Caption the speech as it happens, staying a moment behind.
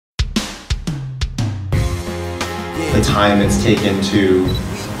the time it's taken to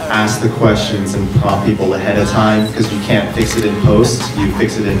ask the questions and prompt people ahead of time, because you can't fix it in post, you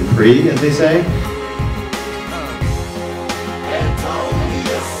fix it in pre, as they say.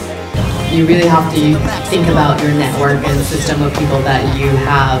 You really have to think about your network and system of people that you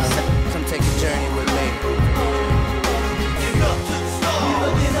have.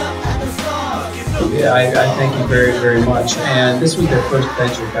 Yeah, I thank you very, very much. And this was their first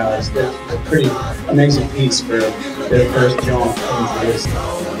venture, guys. It's a pretty amazing piece for their first jump into this.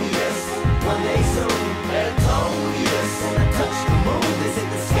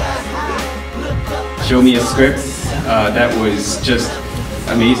 Show me a script that was just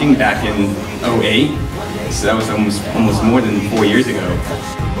amazing back in 2008. So that was almost more than 4 years ago.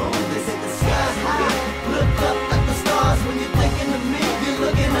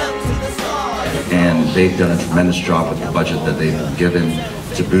 And they've done a tremendous job with the budget that they've been given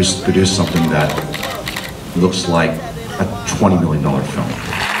to produce something that looks like a $20 million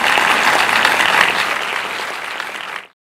film.